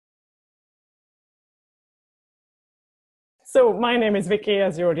So my name is Vicky,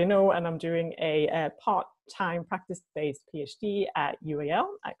 as you already know, and I'm doing a part-time practice-based PhD at UAL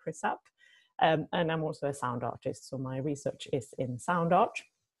at CRISAP. And I'm also a sound artist, so my research is in sound art.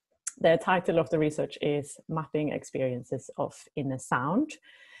 The title of the research is Mapping Experiences of Inner Sound.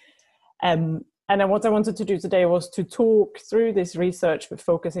 And what I wanted to do today was to talk through this research, but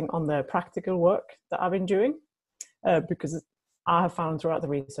focusing on the practical work that I've been doing, because I have found throughout the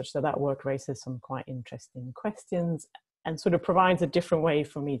research that work raises some quite interesting questions and sort of provides a different way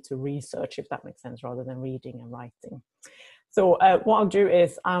for me to research, if that makes sense, rather than reading and writing. So what I'll do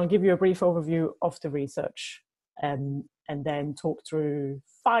is I'll give you a brief overview of the research and then talk through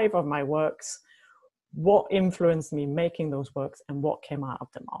 5 of my works, what influenced me making those works and what came out of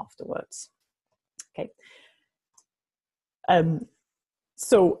them afterwards. Okay.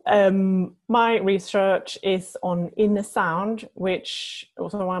 My research is on inner sound, which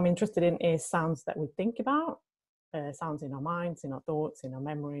also what I'm interested in is sounds that we think about, sounds in our minds, in our thoughts, in our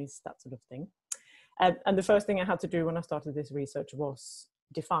memories, that sort of thing. And the first thing I had to do when I started this research was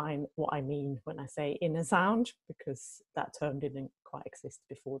define what I mean when I say inner sound, because that term didn't quite exist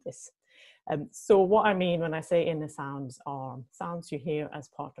before this. So what I mean when I say inner sounds are sounds you hear as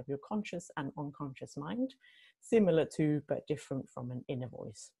part of your conscious and unconscious mind, similar to but different from an inner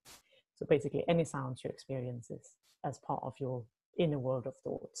voice. So basically any sounds you experience as part of your inner world of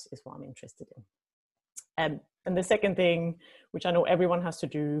thoughts is what I'm interested in. And the second thing, which I know everyone has to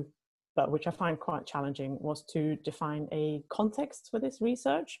do, but which I find quite challenging, was to define a context for this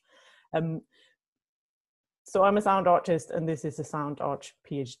research. So I'm a sound artist, and this is a sound art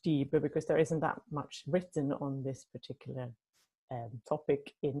PhD, but because there isn't that much written on this particular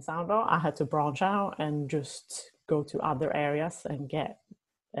topic in sound art, I had to branch out and just go to other areas and get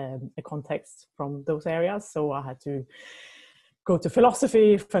a context from those areas. So I had to go to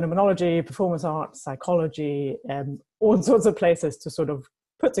philosophy, phenomenology, performance art, psychology, all sorts of places to sort of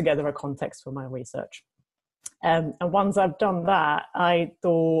put together a context for my research. And once I've done that, I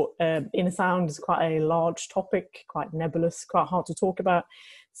thought inner sound is quite a large topic, quite nebulous, quite hard to talk about.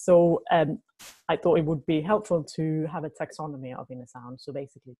 So I thought it would be helpful to have a taxonomy of inner sound. So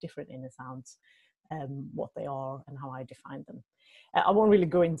basically different inner sounds, what they are and how I define them. I won't really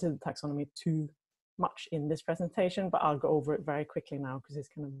go into the taxonomy too much in this presentation, but I'll go over it very quickly now because it's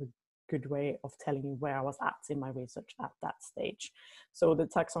kind of a good way of telling you where I was at in my research at that stage. So the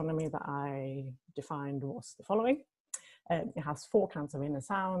taxonomy that I defined was the following. It has 4 kinds of inner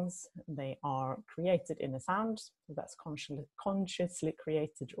sounds. They are created inner sounds, that's consciously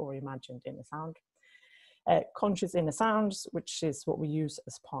created or imagined inner sound. Conscious inner sounds, which is what we use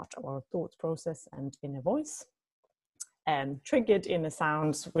as part of our thought process and inner voice. Triggered inner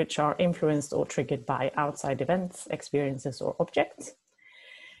sounds, which are influenced or triggered by outside events, experiences, or objects.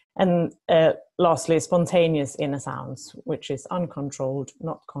 And lastly, spontaneous inner sounds, which is uncontrolled,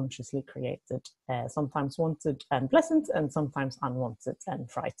 not consciously created, sometimes wanted and pleasant, and sometimes unwanted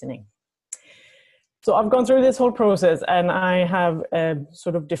and frightening. So I've gone through this whole process, and I have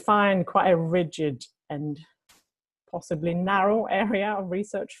sort of defined quite a rigid and possibly narrow area of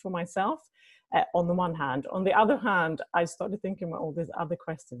research for myself. On the one hand. On the other hand, I started thinking about all these other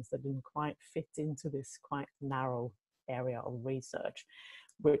questions that didn't quite fit into this quite narrow area of research,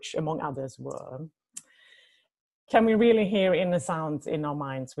 which among others were, can we really hear inner sounds in our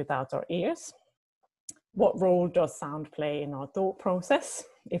minds without our ears? What role does sound play in our thought process,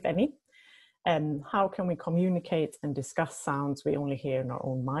 if any? How can we communicate and discuss sounds we only hear in our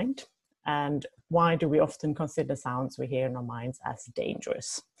own mind? And why do we often consider sounds we hear in our minds as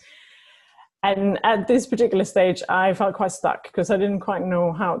dangerous? And at this particular stage, I felt quite stuck because I didn't quite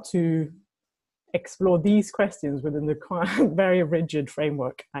know how to explore these questions within the quite very rigid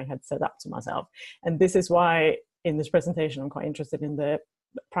framework I had set up to myself. And this is why in this presentation, I'm quite interested in the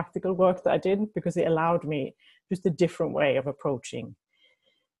practical work that I did, because it allowed me just a different way of approaching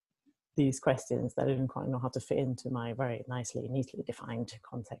these questions that I didn't quite know how to fit into my very neatly defined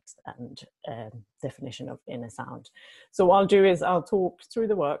context and definition of inner sound. So what I'll do is I'll talk through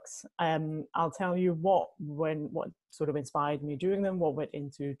the works. I'll tell you what sort of inspired me doing them, what went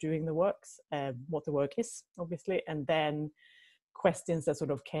into doing the works, what the work is, obviously, and then questions that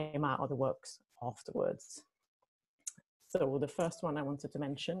sort of came out of the works afterwards. So the first one I wanted to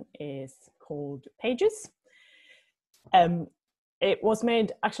mention is called Pages. It was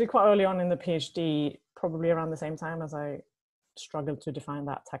made actually quite early on in the PhD, probably around the same time as I struggled to define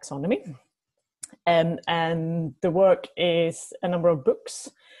that taxonomy. And the work is a number of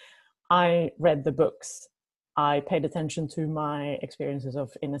books. I read the books. I paid attention to my experiences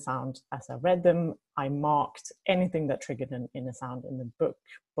of inner sound as I read them. I marked anything that triggered an inner sound in the book,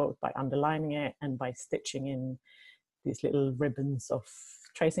 both by underlining it and by stitching in these little ribbons of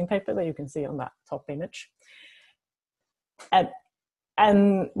tracing paper that you can see on that top image.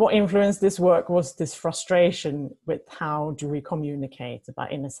 And what influenced this work was this frustration with how do we communicate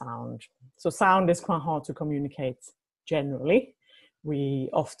about inner sound. So sound is quite hard to communicate generally. We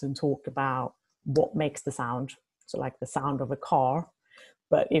often talk about what makes the sound, so like the sound of a car.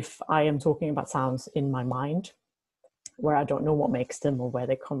 But if I am talking about sounds in my mind, where I don't know what makes them or where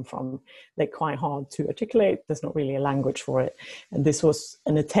they come from, they're quite hard to articulate. There's not really a language for it. And this was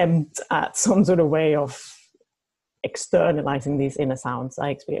an attempt at some sort of way of externalizing these inner sounds I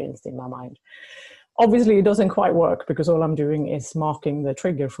experienced in my mind. Obviously, it doesn't quite work because all I'm doing is marking the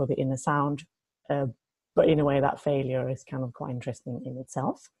trigger for the inner sound. But in a way, that failure is kind of quite interesting in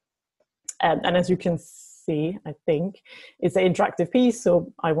itself. And as you can see, I think it's an interactive piece.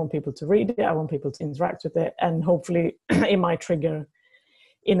 So I want people to read it. I want people to interact with it. And hopefully it might trigger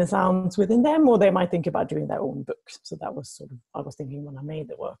inner sounds within them, or they might think about doing their own book. So that was sort of, I was thinking when I made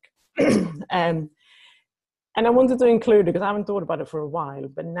the work. And I wanted to include it because I haven't thought about it for a while,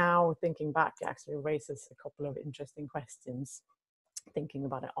 but now thinking back, it actually raises a couple of interesting questions, thinking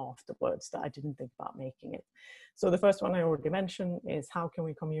about it afterwards that I didn't think about making it. So the first one I already mentioned is how can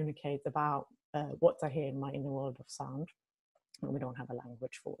we communicate about what I hear in my inner world of sound when we don't have a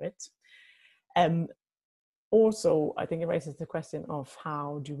language for it. Also, I think it raises the question of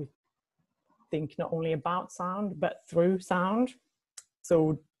how do we think not only about sound, but through sound.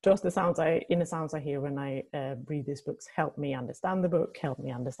 So does the inner sounds I hear when I read these books help me understand the book, help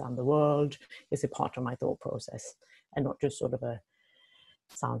me understand the world? Is it part of my thought process and not just sort of a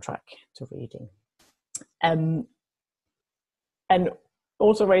soundtrack to reading? And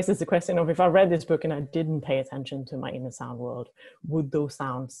also raises the question of if I read this book and I didn't pay attention to my inner sound world, would those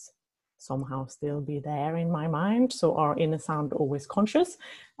sounds somehow still be there in my mind? So are inner sound always conscious,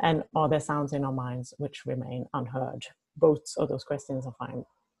 and are there sounds in our minds which remain unheard? Both of those questions I find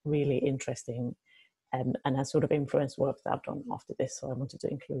really interesting and has sort of influenced work that I've done after this. So I wanted to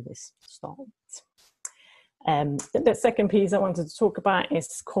include this to start. The second piece I wanted to talk about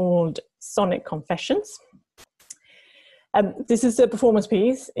is called Sonic Confessions. This is a performance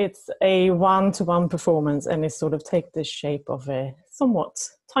piece. It's a one-to-one performance, and it sort of takes the shape of a somewhat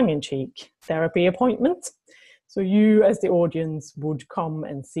tongue-in-cheek therapy appointment. So you as the audience would come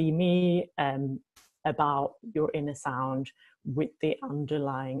and see me about your inner sound with the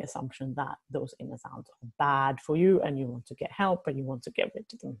underlying assumption that those inner sounds are bad for you and you want to get help and you want to get rid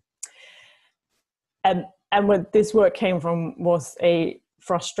of them. And where this work came from was a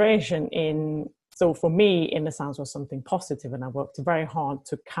frustration so for me, inner sounds was something positive, and I worked very hard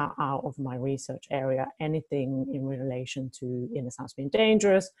to cut out of my research area anything in relation to inner sounds being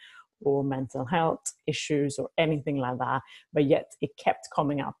dangerous or mental health issues or anything like that. But yet it kept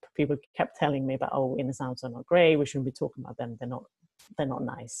coming up. People kept telling me about, oh, inner sounds are not great, we shouldn't be talking about them, they're not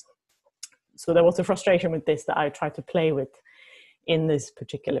nice. So there was a frustration with this that I tried to play with in this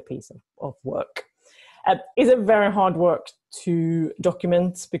particular piece of work. It's a very hard work to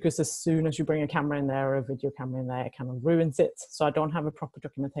document because as soon as you bring a camera in there or a video camera in there, it kind of ruins it. So I don't have a proper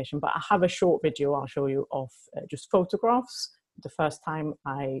documentation, but I have a short video I'll show you of just photographs. The first time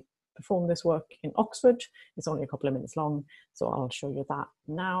I performed this work in Oxford, it's only a couple of minutes long. So I'll show you that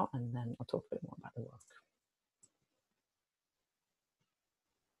now, and then I'll talk a bit more about the work.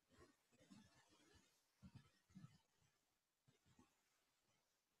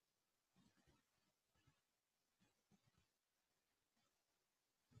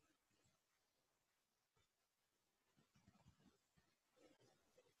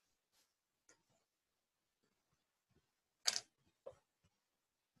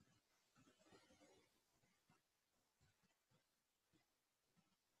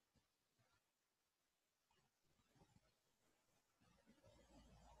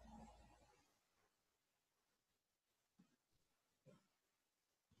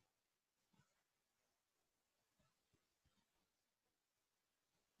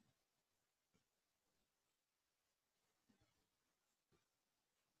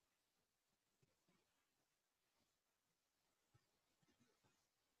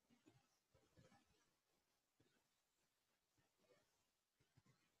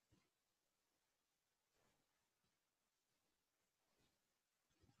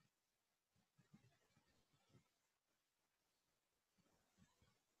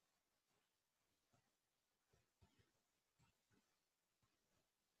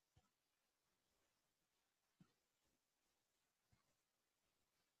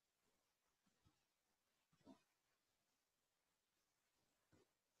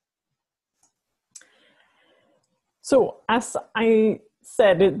 So as I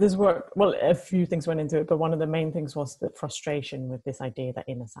said, this work, well, a few things went into it, but one of the main things was the frustration with this idea that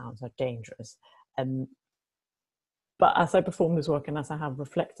inner sounds are dangerous. But as I performed this work and as I have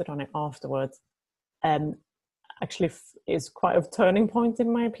reflected on it afterwards, actually is quite a turning point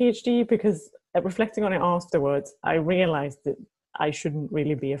in my PhD, because reflecting on it afterwards, I realized that I shouldn't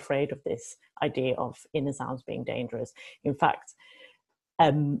really be afraid of this idea of inner sounds being dangerous. In fact,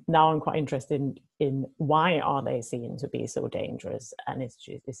 now I'm quite interested in why are they seen to be so dangerous, and is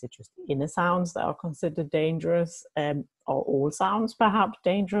it just inner sounds that are considered dangerous, or all sounds perhaps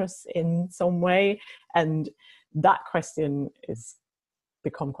dangerous in some way? And that question is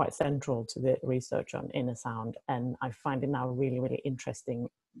become quite central to the research on inner sound, and I find it now really, really interesting.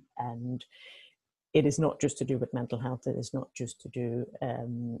 And it is not just to do with mental health, it is not just to do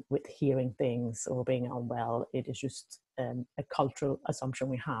with hearing things or being unwell. It is just a cultural assumption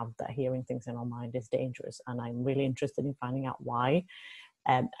we have that hearing things in our mind is dangerous, and I'm really interested in finding out why,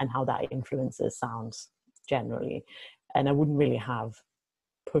 and how that influences sounds generally. And I wouldn't really have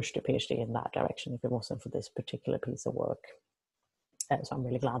pushed a PhD in that direction if it wasn't for this particular piece of work. So I'm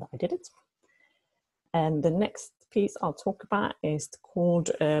really glad that I did it. And the next piece I'll talk about is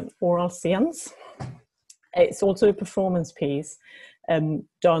called Oral Seance. It's also a performance piece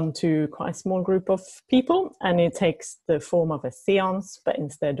done to quite a small group of people, and it takes the form of a seance, but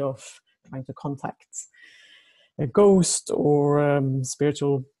instead of trying to contact a ghost or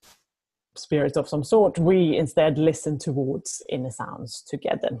spiritual spirit of some sort, we instead listen towards inner sounds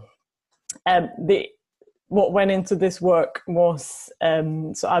together. What went into this work was,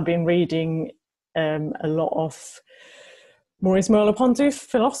 so I've been reading a lot of Maurice Merleau-Ponty's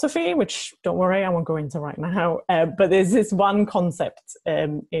philosophy, which, don't worry, I won't go into right now, but there's this one concept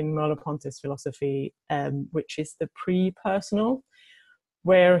in Merleau-Ponty's philosophy, which is the pre-personal,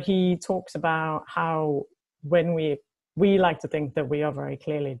 where he talks about how when we like to think that we are very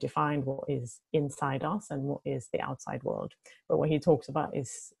clearly defined what is inside us and what is the outside world. But what he talks about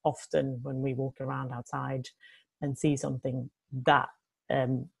is often when we walk around outside and see something, that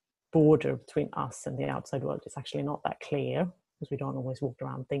border between us and the outside world is actually not that clear, because we don't always walk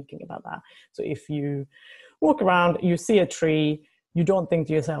around thinking about that. So if you walk around, you see a tree, you don't think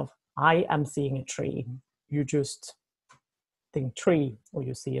to yourself, I am seeing a tree. You just think tree, or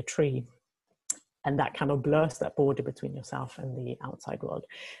you see a tree. And that kind of blurs that border between yourself and the outside world.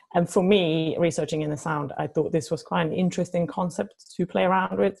 And for me, researching inner sound, I thought this was quite an interesting concept to play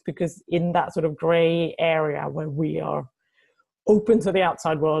around with, because in that sort of gray area where we are open to the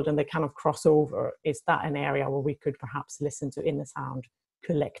outside world and they kind of cross over, is that an area where we could perhaps listen to inner sound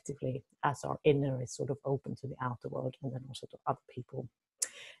collectively, as our inner is sort of open to the outer world and then also to other people.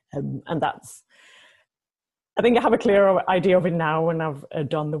 And that's, I think I have a clearer idea of it now when I've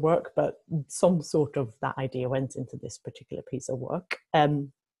done the work, but some sort of that idea went into this particular piece of work.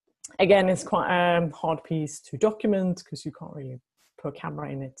 Again, it's quite a hard piece to document because you can't really put a camera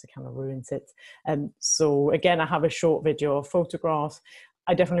in it to kind of ruins it. So again, I have a short video of photographs.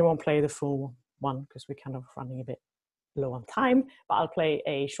 I definitely won't play the full one because we're kind of running a bit low on time, but I'll play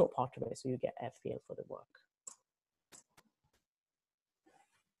a short part of it so you get a feel for the work.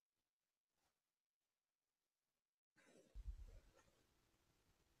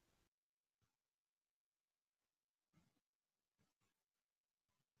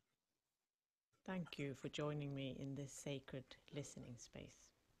 Thank you for joining me in this sacred listening space.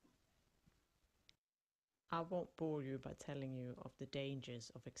 I won't bore you by telling you of the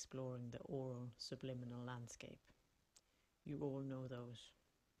dangers of exploring the oral subliminal landscape. You all know those.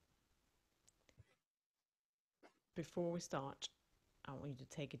 Before we start, I want you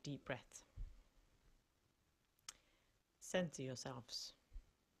to take a deep breath. Center yourselves.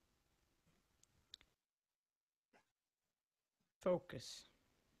 Focus.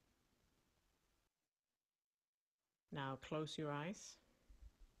 Now close your eyes.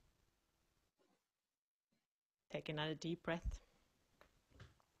 Take another deep breath.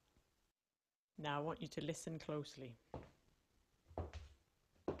 Now I want you to listen closely.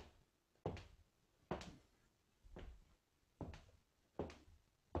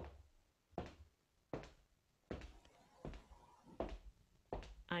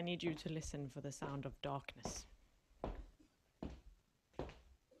 I need you to listen for the sound of darkness.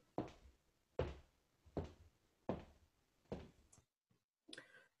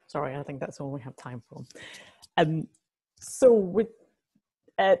 Sorry, I think that's all we have time for. So with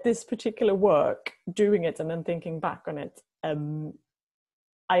this particular work, doing it and then thinking back on it,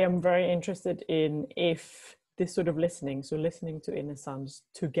 I am very interested in if this sort of listening, so listening to inner sounds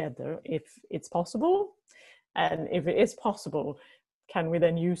together, if it's possible. And if it is possible, can we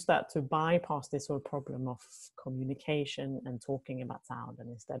then use that to bypass this whole problem of communication and talking about sound? And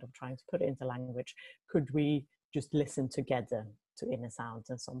instead of trying to put it into language, could we just listen together to inner sounds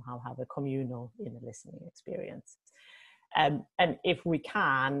and somehow have a communal inner listening experience? And if we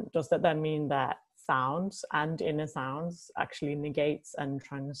can, does that then mean that sounds and inner sounds actually negates and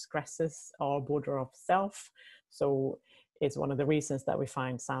transgresses our border of self? So it's one of the reasons that we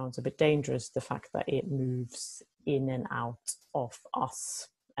find sounds a bit dangerous, the fact that it moves in and out of us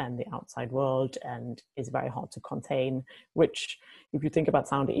and the outside world and is very hard to contain, which if you think about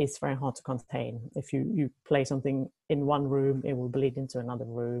sound, it is very hard to contain. If you play something in one room, it will bleed into another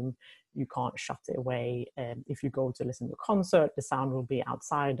room. You can't shut it away. If you go to listen to a concert, the sound will be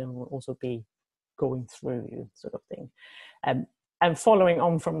outside and will also be going through you, sort of thing. And following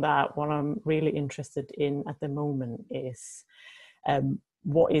on from that, what I'm really interested in at the moment is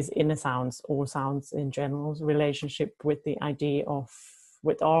what is inner sounds or sounds in general's relationship with the idea of,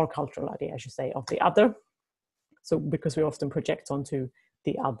 with our cultural idea, I should say, of the other. So because we often project onto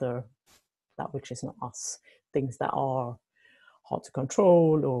the other that which is not us, things that are hard to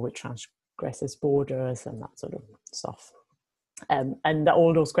control or which transgresses borders and that sort of stuff. And that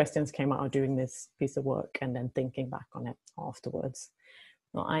all those questions came out of doing this piece of work and then thinking back on it afterwards.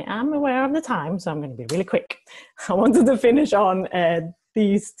 Now, I am aware of the time, so I'm going to be really quick. I wanted to finish on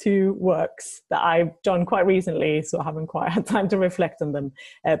these two works that I've done quite recently, so I haven't quite had time to reflect on them,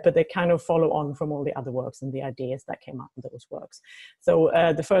 but they kind of follow on from all the other works and the ideas that came out of those works. So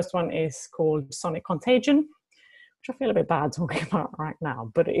the first one is called Sonic Contagion, which I feel a bit bad talking about right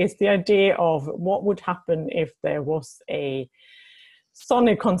now, but it's the idea of what would happen if there was a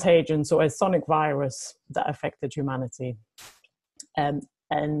sonic contagion, so a sonic virus that affected humanity.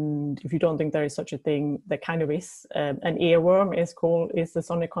 And if you don't think there is such a thing, there kind of is. An earworm is the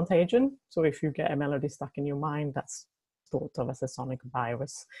sonic contagion. So if you get a melody stuck in your mind, that's thought of as a sonic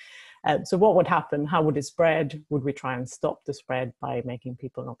virus. So what would happen? How would it spread? Would we try and stop the spread by making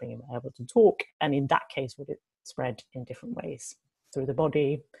people not being able to talk? And in that case, would it spread in different ways? Through the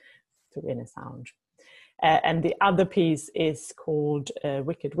body, through inner sound. And the other piece is called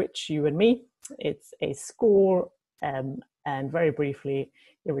Wicked Witch, You and Me. It's a score, and very briefly,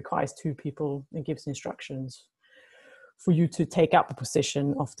 it requires two people. It gives instructions for you to take up a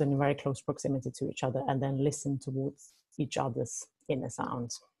position, often in very close proximity to each other, and then listen towards each other's inner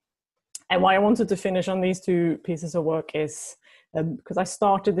sounds. And why I wanted to finish on these two pieces of work is because I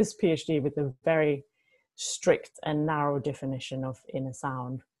started this PhD with a very strict and narrow definition of inner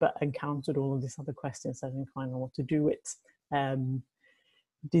sound, but encountered all of these other questions I didn't quite know what to do with.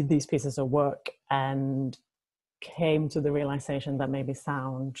 Did these pieces of work and came to the realization that maybe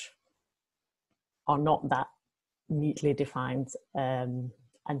sound are not that neatly defined and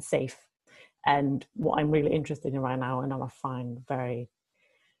safe. And what I'm really interested in right now, and I find very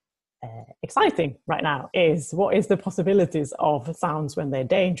exciting right now, is what is the possibilities of sounds when they're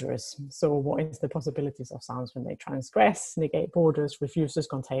dangerous? So what is the possibilities of sounds when they transgress, negate borders, refuses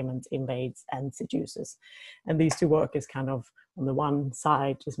containment, invades and seduces? And these two work is kind of, on the one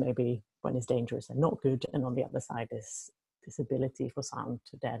side is maybe when it's dangerous and not good, and on the other side is this ability for sound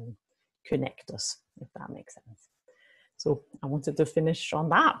to then connect us, if that makes sense. So I wanted to finish on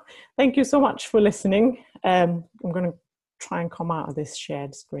that. Thank you so much for listening. I'm going to try and come out of this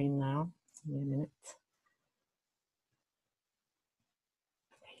shared screen now. Give me a minute.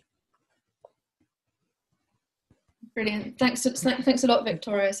 Brilliant. Thanks a lot,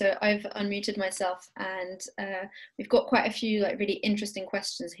 Victoria. So I've unmuted myself, and we've got quite a few really interesting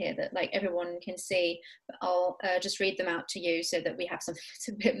questions here that everyone can see. But I'll just read them out to you so that we have something that's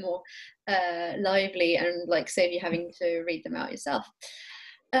a bit more lively and save you having to read them out yourself.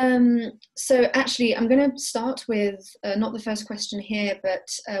 So actually, I'm going to start with not the first question here, but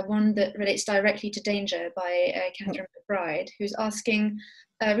one that relates directly to danger by Catherine McBride, who's asking,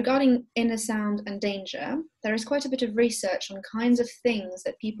 regarding inner sound and danger, there is quite a bit of research on kinds of things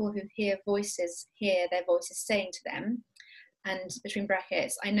that people who hear their voices saying to them. And between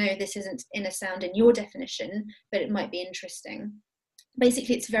brackets, I know this isn't inner sound in your definition, but it might be interesting.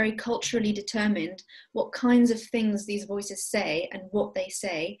 Basically, it's very culturally determined what kinds of things these voices say, and what they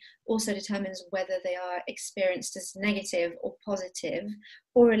say also determines whether they are experienced as negative or positive,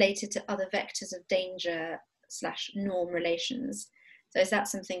 or related to other vectors of danger / norm relations. So is that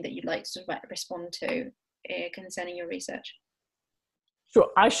something that you'd like to respond to concerning your research? Sure.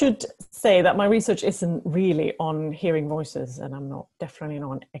 I should say that my research isn't really on hearing voices, and I'm definitely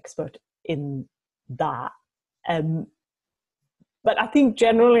not an expert in that. But I think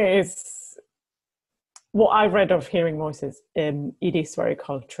generally it's what I've read of hearing voices. It is very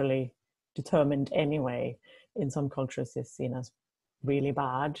culturally determined anyway. In some cultures, it's seen as really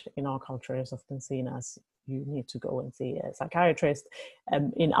bad in our culture is often seen as you need to go and see a psychiatrist.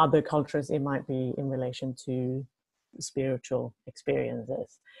 In other cultures, it might be in relation to spiritual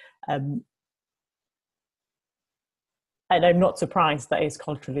experiences. And I'm not surprised that it's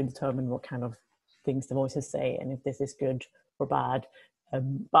culturally determined what kind of things the voices say and if this is good or bad.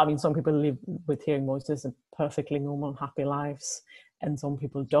 But I mean, some people live with hearing voices and perfectly normal, happy lives, and some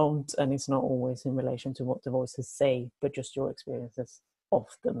people don't, and it's not always in relation to what the voices say, but just your experiences of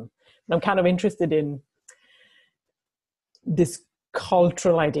them. And I'm kind of interested in this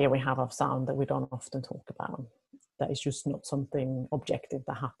cultural idea we have of sound that we don't often talk about. That is just not something objective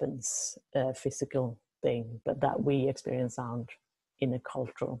that happens, a physical thing, but that we experience sound in a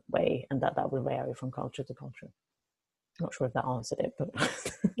cultural way, and that will vary from culture to culture. I'm not sure if that answered it, but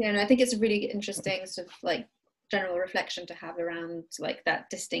yeah, no, I think it's a really interesting sort of like general reflection to have around like that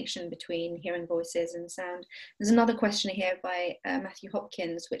distinction between hearing voices and sound. There's another question here by Matthew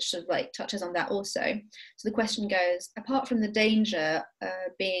Hopkins, which sort of like touches on that also. So the question goes, apart from the danger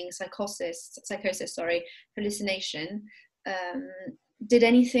being psychosis, hallucination, did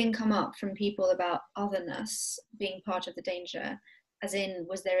anything come up from people about otherness being part of the danger? As in,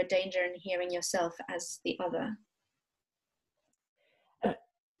 was there a danger in hearing yourself as the other?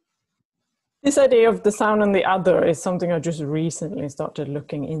 This idea of the sound and the other is something I just recently started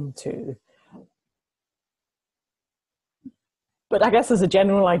looking into. But I guess as a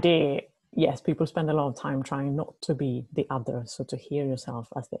general idea, yes, people spend a lot of time trying not to be the other. So to hear yourself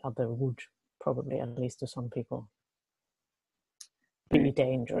as the other would probably, at least to some people, be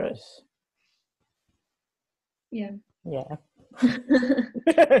dangerous. Yeah. Yeah.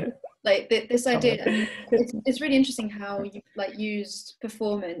 Like this idea, I mean, it's really interesting how you like used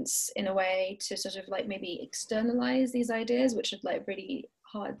performance in a way to sort of like maybe externalize these ideas, which are like really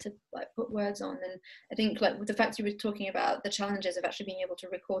hard to like put words on. And I think like with the fact you were talking about the challenges of actually being able to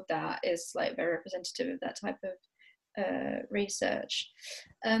record that is like very representative of that type of research.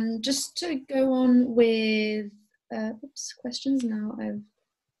 Just to go on with questions now, I've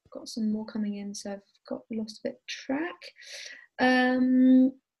got some more coming in, so I've lost a bit of track.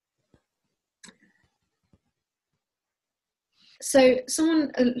 So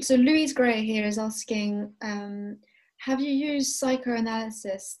Louise Gray here is asking, have you used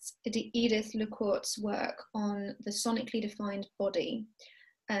psychoanalyst Edith Lecourt's work on the sonically defined body?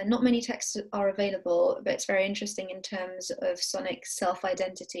 Not many texts are available, but it's very interesting in terms of sonic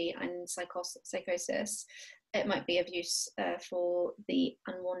self-identity and psychosis. It might be of use for the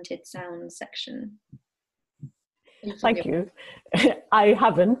unwanted sound section. Thank you. I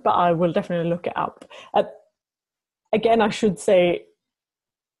haven't, but I will definitely look it up. Again, I should say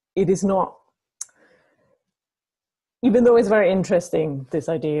it is not, even though it's very interesting, this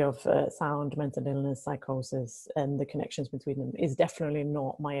idea of sound, mental illness, psychosis, and the connections between them is definitely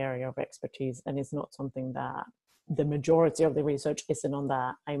not my area of expertise, and it's not something that the majority of the research isn't on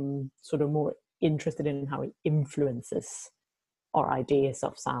that. I'm sort of more interested in how it influences our ideas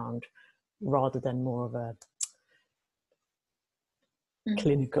of sound rather than more of a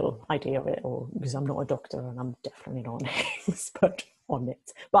clinical idea of it, or because I'm not a doctor and I'm definitely not an expert on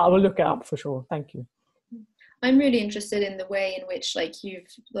it, but I will look it up for sure. Thank you. I'm really interested in the way in which like you've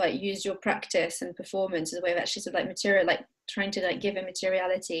like used your practice and performance as a way of actually sort of like material, like trying to like give a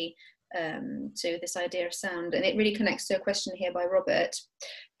materiality to this idea of sound. And it really connects to a question here by Robert,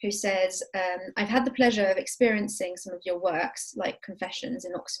 who says, I've had the pleasure of experiencing some of your works like Confessions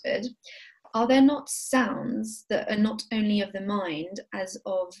in Oxford. Are there not sounds that are not only of the mind as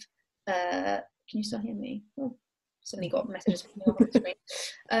of, can you still hear me? Oh, suddenly got messages coming up on the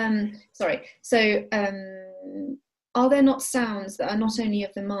screen. Sorry. So are there not sounds that are not only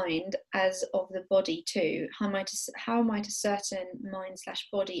of the mind as of the body too? How might a certain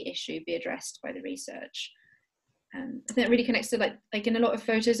mind/body issue be addressed by the research? I think that really connects to like in a lot of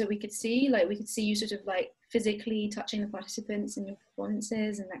photos that we could see, like we could see you sort of like physically touching the participants in your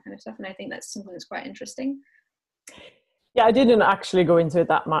performances and that kind of stuff. And I think that's something that's quite interesting. Yeah, I didn't actually go into it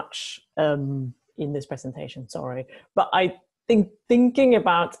that much in this presentation, sorry. But I think thinking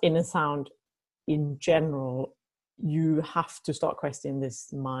about inner sound in general, you have to start questioning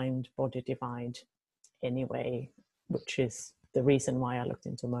this mind-body divide anyway, which is the reason why I looked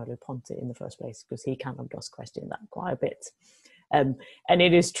into Merleau-Ponty in the first place, because he kind of does question that quite a bit. And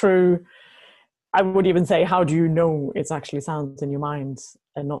it is true. I would even say, how do you know it's actually sounds in your mind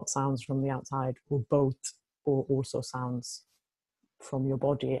and not sounds from the outside, or both, or also sounds from your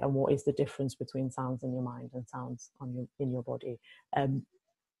body? And what is the difference between sounds in your mind and sounds in your body?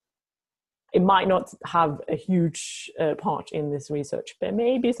 it might not have a huge part in this research, but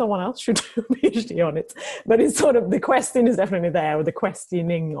maybe someone else should do a PhD on it. But it's sort of, the question is definitely there, or the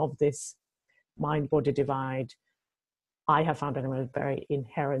questioning of this mind-body divide. I have found anyway very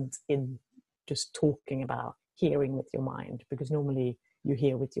inherent in just talking about hearing with your mind, because normally you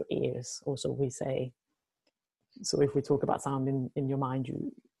hear with your ears. Also, we say, so if we talk about sound in your mind,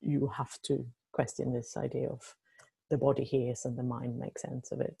 you have to question this idea of the body hears and the mind makes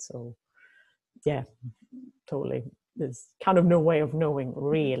sense of it. So yeah, totally. There's kind of no way of knowing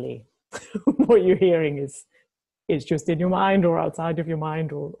really what you're hearing is just in your mind or outside of your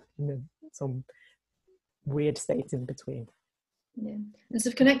mind, or some weird state in between. Yeah, and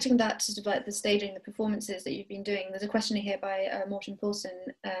so connecting that to sort of like the staging, the performances that you've been doing, there's a question here by Morten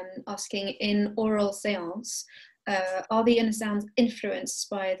Poulsen asking, in oral seance, are the inner sounds influenced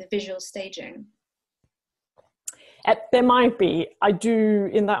by the visual staging? There might be. I do,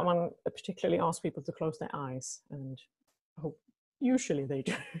 in that one, particularly ask people to close their eyes, and I hope usually they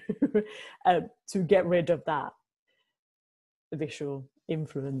do, to get rid of that visual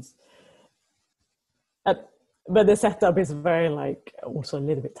influence. But the setup is very, like, also a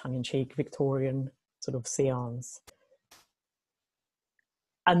little bit tongue-in-cheek, Victorian sort of seance.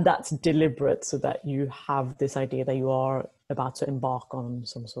 And that's deliberate, so that you have this idea that you are about to embark on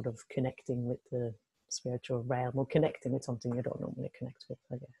some sort of connecting with the spiritual realm, or connecting with something you don't normally connect with,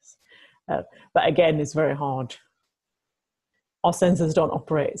 I guess. But again, it's very hard. Our senses don't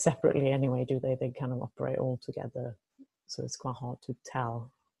operate separately anyway, do they? They kind of operate all together. So it's quite hard to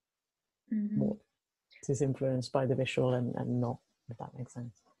tell what is influenced by the visual and not, if that makes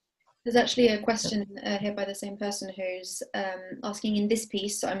sense. There's actually a question here by the same person who's asking, in this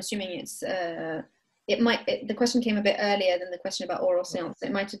piece, so I'm assuming it's, the question came a bit earlier than the question about oral seance.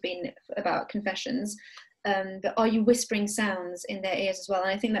 It might have been about confessions, but are you whispering sounds in their ears as well?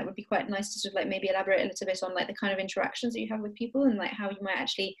 And I think that would be quite nice to sort of like maybe elaborate a little bit on like the kind of interactions that you have with people, and like how you might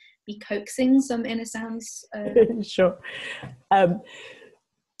actually be coaxing some inner sounds. Sure.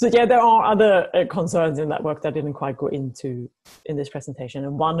 So yeah, there are other concerns in that work that I didn't quite go into in this presentation.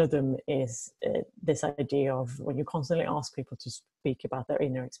 And one of them is this idea of, when you constantly ask people to speak about their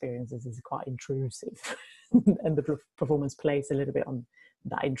inner experiences, is quite intrusive. And the performance plays a little bit on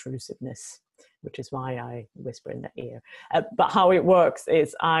that intrusiveness, which is why I whisper in their ear. But how it works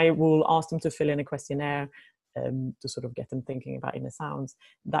is I will ask them to fill in a questionnaire to sort of get them thinking about inner sounds.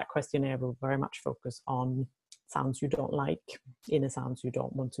 That questionnaire will very much focus on sounds you don't like, inner sounds you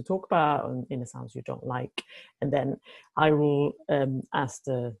don't want to talk about, and inner sounds you don't like. And then I will ask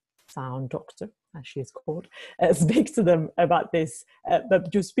the sound doctor, as she is called, speak to them about this, but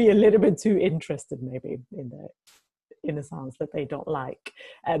just be a little bit too interested maybe in the inner sounds that they don't like.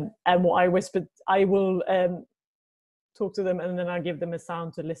 And what I whispered, I will talk to them, and then I give them a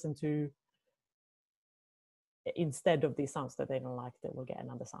sound to listen to instead of these sounds that they don't like. They will get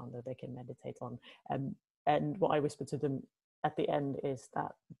another sound that they can meditate on. And what I whisper to them at the end is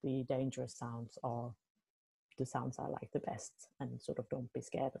that the dangerous sounds are the sounds I like the best, and sort of don't be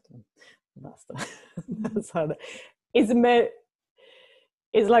scared of them. That's how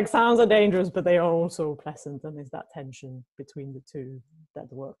it's like sounds are dangerous, but they are also pleasant, and there's that tension between the two that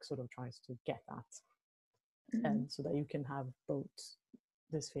the work sort of tries to get at. And so that you can have both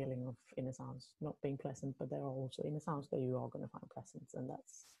this feeling of inner sounds not being pleasant, but there are also inner sounds that you are going to find pleasant, and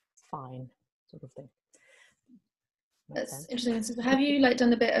that's fine, sort of thing. That's interesting. So have you like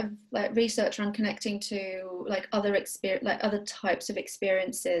done a bit of like research on connecting to like other types of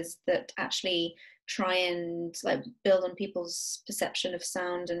experiences that actually try and like build on people's perception of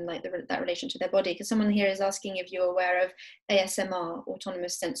sound and like that relation to their body? Because someone here is asking if you're aware of ASMR,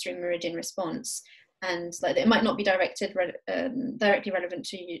 autonomous sensory meridian response, and like it might not be directly relevant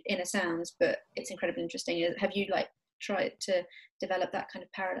to inner sounds, but it's incredibly interesting. Have you like tried to develop that kind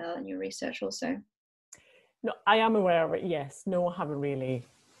of parallel in your research also? No, I am aware of it, yes. No, I haven't really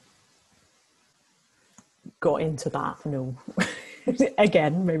got into that, no.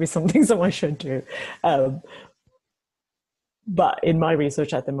 Again, maybe something someone should do. But in my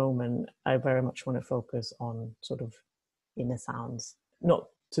research at the moment, I very much want to focus on sort of inner sounds. Not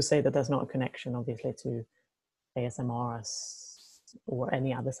to say that there's not a connection, obviously, to ASMR or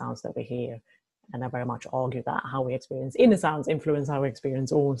any other sounds that we hear. And I very much argue that how we experience inner sounds influence how we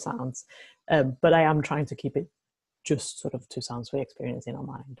experience all sounds. But I am trying to keep it just sort of to sounds we experience in our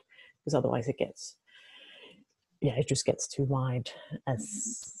mind, because otherwise it just gets too wide,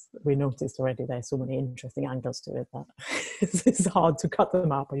 as we noticed already there's so many interesting angles to it that it's hard to cut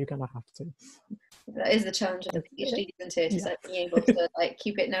them out, but you're gonna have to. That is the challenge of the PhD, isn't it? It's Yeah. like being able to like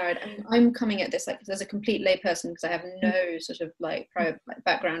keep it narrowed. I mean, I'm coming at this like as a complete layperson because I have no sort of like prior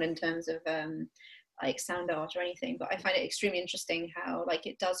background in terms of like sound art or anything, but I find it extremely interesting how like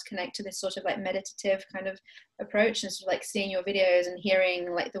it does connect to this sort of like meditative kind of approach, and sort of like seeing your videos and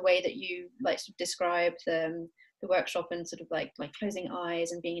hearing like the way that you like sort of describe the workshop, and sort of like closing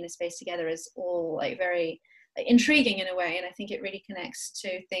eyes and being in a space together is all like very like intriguing in a way. And I think it really connects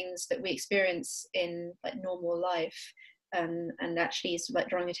to things that we experience in like normal life, and actually sort of like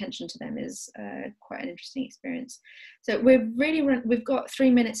drawing attention to them is quite an interesting experience. So we've got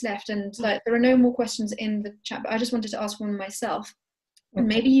 3 minutes left, and like there are no more questions in the chat, but I just wanted to ask one myself. And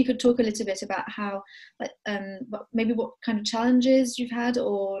maybe you could talk a little bit about how, like, maybe what kind of challenges you've had,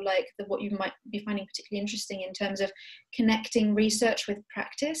 or like what you might be finding particularly interesting in terms of connecting research with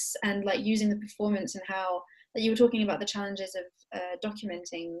practice, and like using the performance, and how, like, you were talking about the challenges of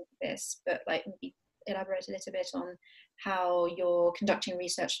documenting this, but like maybe elaborate a little bit on how you're conducting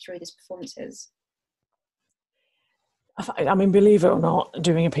research through these performances. I mean, believe it or not,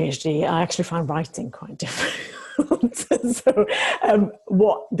 doing a PhD, I actually find writing quite difficult. So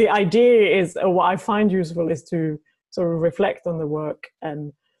what the idea is, or what I find useful, is to sort of reflect on the work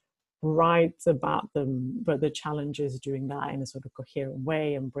and write about them, but the challenge is doing that in a sort of coherent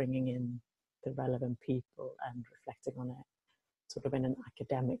way and bringing in the relevant people and reflecting on it sort of in an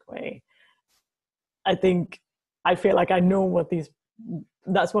academic way. I feel like I know what these,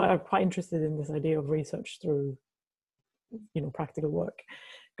 that's why I'm quite interested in this idea of research through, you know, practical work,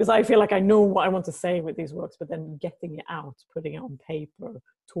 because I feel like I know what I want to say with these works, but then getting it out, putting it on paper,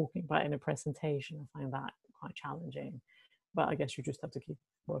 talking about it in a presentation, I find that quite challenging. But I guess you just have to keep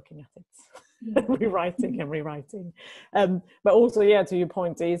working at it, rewriting and rewriting. But also, yeah, to your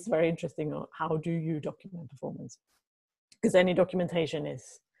point, it's very interesting. How do you document performance? Because any documentation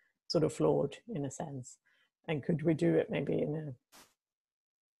is sort of flawed in a sense. And could we do it maybe in a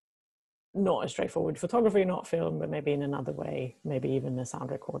not a straightforward photography, not film, but maybe in another way, maybe even a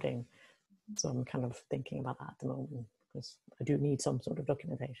sound recording? So I'm kind of thinking about that at the moment, because I do need some sort of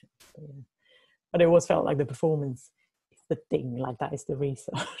documentation. But, yeah. But it always felt like the performance is the thing, like that is the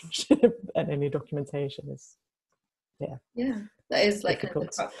research, and any documentation is, yeah, that is like kind of the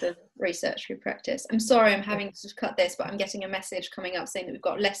crux of research through practice. I'm sorry I'm having to cut this, but I'm getting a message coming up saying that we've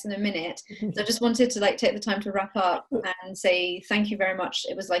got less than a minute. So I just wanted to like take the time to wrap up and say thank you very much.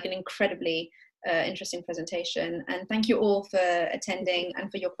 It was like an incredibly interesting presentation, and thank you all for attending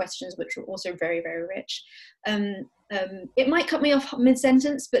and for your questions, which were also very, very rich. It might cut me off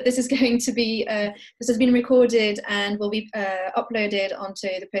mid-sentence, but this is going to be, this has been recorded and will be uploaded onto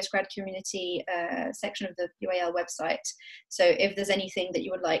the Post-Grad Community section of the UAL website. So if there's anything that you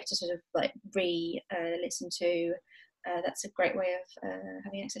would like to sort of like re-listen to, that's a great way of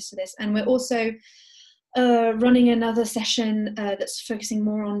having access to this. And we're also running another session that's focusing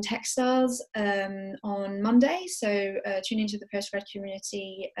more on textiles on Monday. So tune into the Post-Grad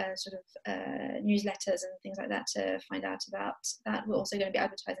Community sort of newsletters and things like that to find out about that. We're also going to be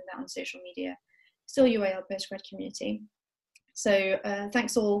advertising that on social media. Still UAL Post-Grad Community. So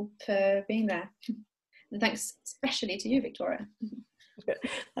thanks all for being there. And thanks especially to you, Victoria.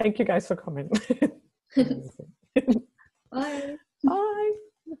 Thank you guys for coming. Bye. Bye.